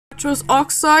Nitrous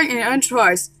Oxide and N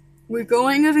Trance. We're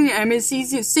going to the AMC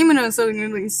Theaters so you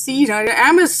can see the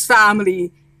Addams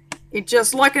family. It's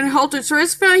just like an Hotel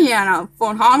Tristan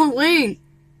for Halloween.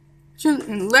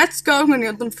 Let's go and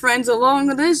get them friends along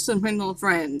with this and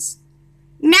friends.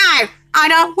 No, I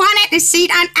don't want it to see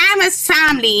an Addams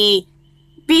family.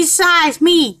 Besides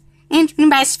me and my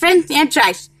best friend N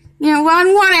Trance, you won't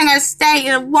want to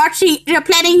stay watching the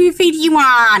planning video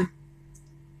on.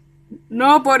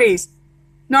 Nobody's.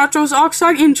 Nitrous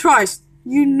Oxide and Trance.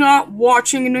 You're not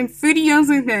watching the videos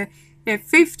in the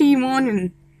 51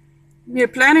 and you're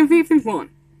planning 51.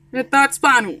 That's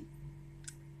fine.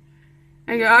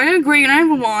 And I agree with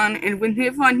everyone and with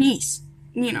my niece.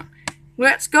 You know.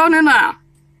 Let's go now.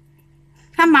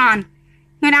 Come on.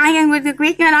 And I am with the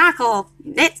Greek and uncle.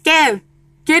 Let's go.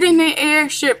 Get in the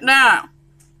airship now.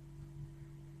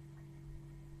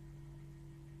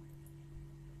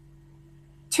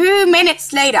 Two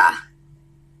minutes later.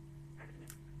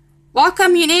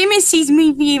 Welcome to AMC's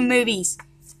movies.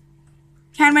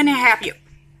 Can I have you?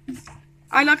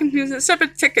 I look into the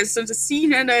separate tickets to see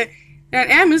that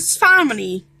Addams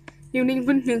family. You need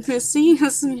to see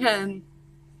him.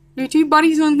 Your two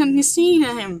buddies want to see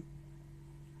him.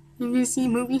 You see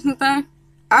movies with that?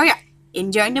 Oh yeah,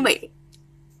 enjoy the movie.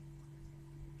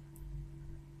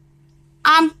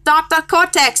 I'm Dr.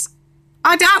 Cortex.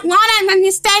 I don't want to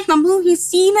understand the movie,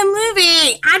 see the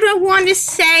movie. I don't want to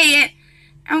say it.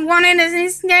 I wanted to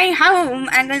stay home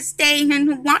and to stay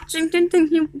in Washington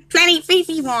Planet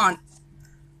 51.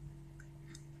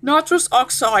 Nitrous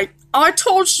Oxide. I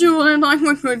told you and I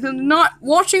went with not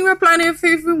watching the Planet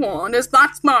 51 is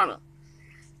not smart.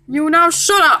 You now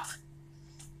shut up.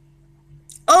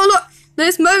 Oh look,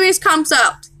 this movie comes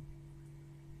out.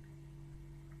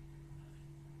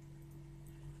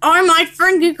 Oh my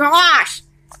freaking gosh!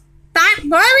 That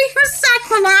movie was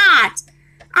so bad!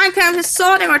 I could have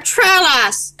saw there were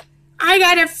trailers! I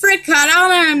got a freak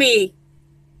out on me!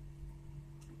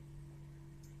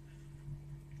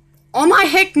 Oh my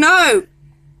heck no!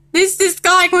 This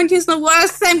guy going to use the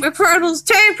worst thing with Turtles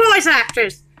 2 voice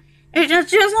actors!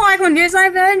 It's just like when this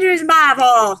Avengers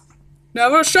Marvel!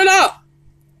 Never shut up!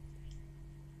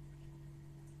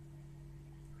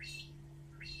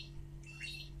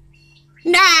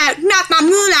 No, not my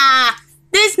moolah!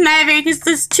 This movie is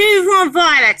just too raw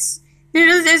violence.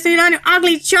 There's an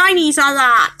ugly Chinese a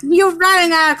lot. You're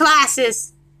running out of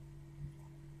glasses.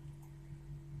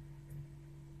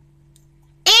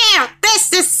 Ew, this is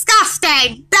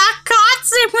disgusting. That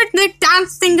concert with the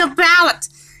dancing about.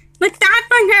 The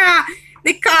dancing here,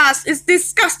 because it's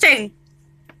disgusting.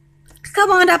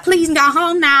 Come on, please go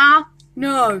home now.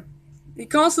 No,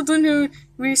 because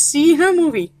we see her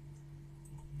movie.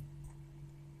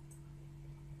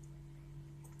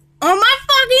 Oh my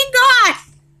fucking god!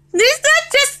 This is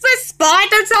not just for spy,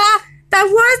 that's all.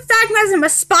 The worst segments in the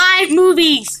spy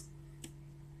movies.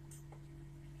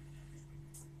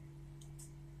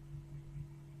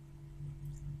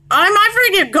 Oh my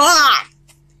freaking god!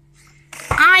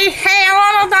 I hate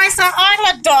all of these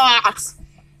island dogs.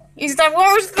 It's the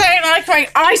worst thing like my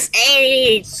Ice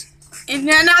Age. And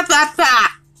then not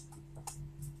that.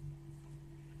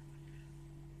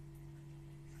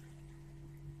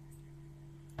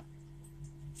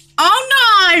 Oh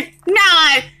no!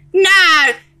 No!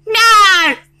 No!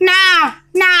 No! No!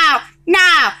 No!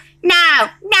 No! No!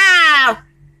 No!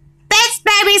 This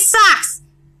baby sucks!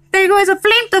 They're going to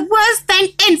flip the worst thing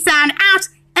inside out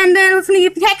and then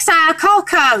flip Pixar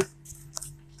Coco.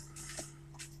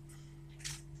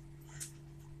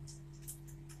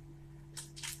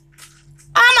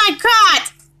 Oh my god!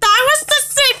 That was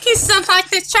the sickest stuff like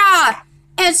the child.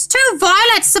 It's too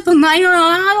violent, Superman. I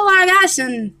don't like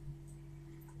action.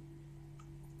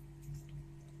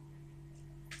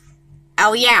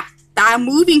 Oh yeah, that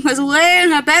movie was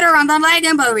way better on the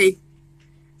Lego movie.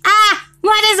 Ah,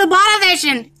 what is a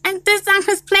motivation? And this song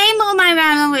was playing on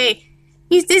my movie.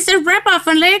 Is this a ripoff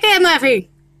on Lego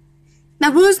movie? The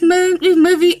worst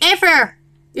movie ever.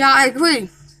 Yeah, I agree.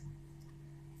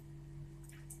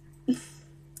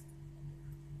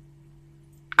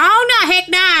 Oh no, heck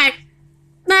no.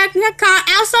 Look,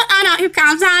 Elsa, oh no, here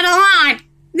comes out of line.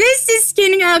 This is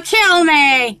gonna kill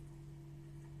me.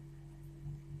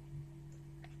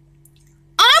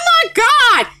 Oh my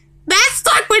god! That's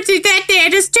like what you did there,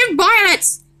 just two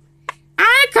violets!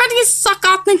 I couldn't you suck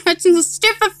off the nuts in the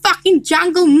stupid fucking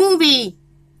jungle movie!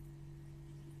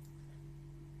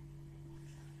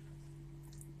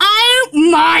 Oh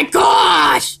my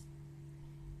gosh!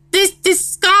 This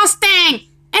disgusting!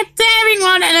 It's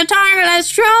everyone in the entire that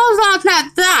shows off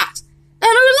like that! That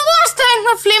was the worst thing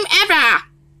with film ever!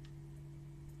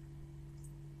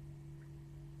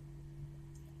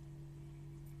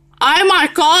 Oh my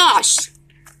gosh!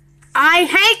 I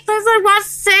hate this I want to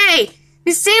say.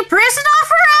 You see a prison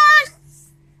offer on?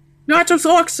 Nitrous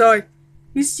oxide.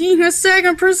 You see her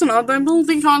second prisoner, the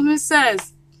moving comment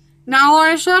says. Now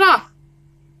I shut up.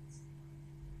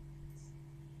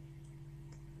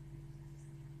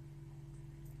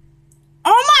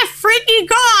 Oh my freaking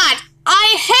god!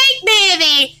 I hate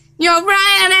movie! You're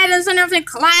Brian Addams and everything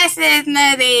classes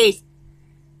movie.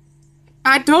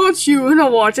 I told you to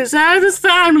watch this Addams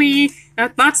family.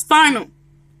 That's final.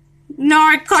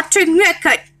 No, Cartoon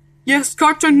Network. Yes,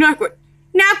 Cartoon Network.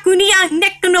 Now,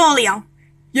 Nick Canolio.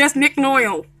 Yes, Nick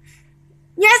Noyle.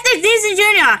 Yes, it's Disney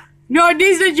Jr. No,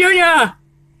 Disney Jr.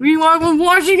 We are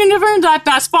watching in the room.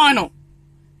 That's final.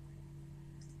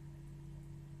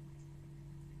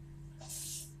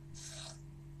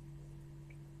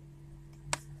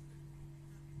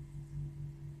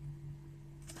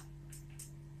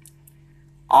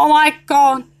 Oh my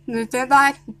god. You did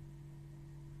that?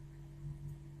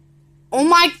 Oh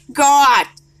my god.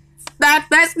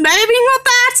 That's maybe not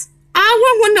that.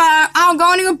 I'm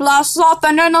going to blast off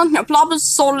and then on the Blubber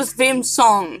Soulless theme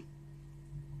song.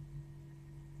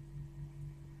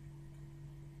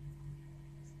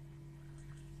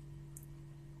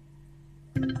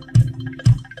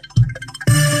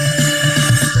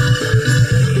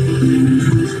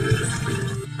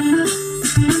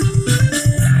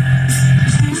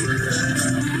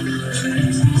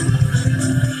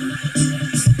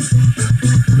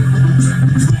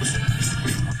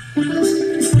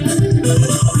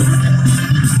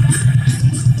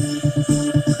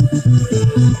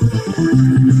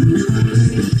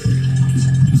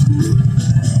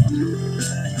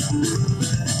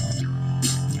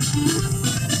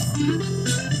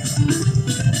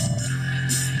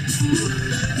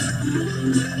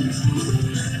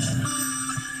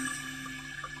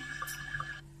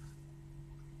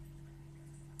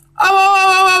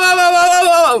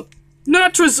 Oh!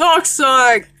 Nitrous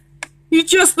oxide! You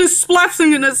just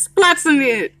splatzing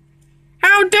it!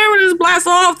 How dare it blast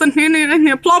off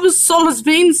the Blubber Soulless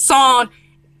theme song!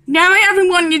 Now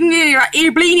everyone in there are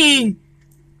bleeding!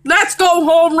 Let's go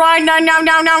home right now!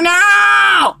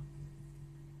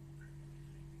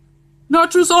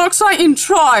 Nitrous oxide in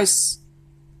Trice.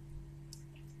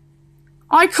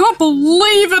 I can't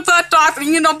believe it that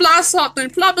blast off the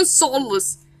Blubber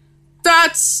Soulless.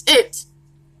 That's it.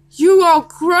 You are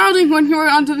crowding when you're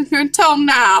under here until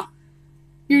now.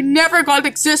 You never got to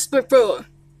exist before.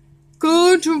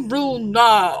 Go to rule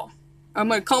now. I'm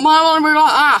gonna come out on your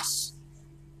ass.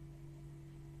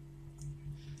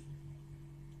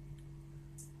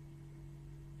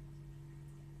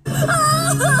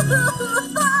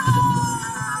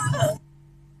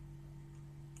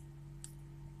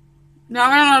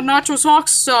 Now in nitrous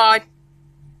oxide.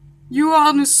 You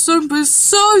are the super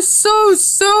so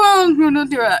I'm gonna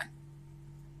do it.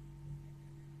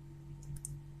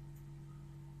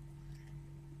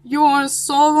 You are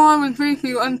so long with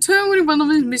you until we will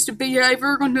Mr.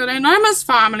 Behavior into the Addams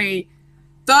family.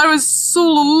 That was so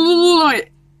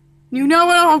lit. You know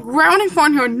what I'm grounding for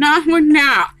here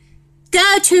now.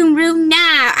 Go to room now.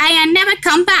 I never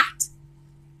come back.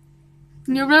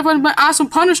 You're ready to ask some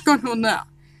punishment on now.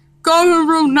 Go to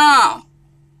room now.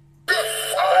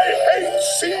 I hate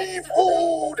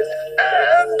seafood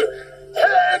and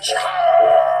hedgehogs.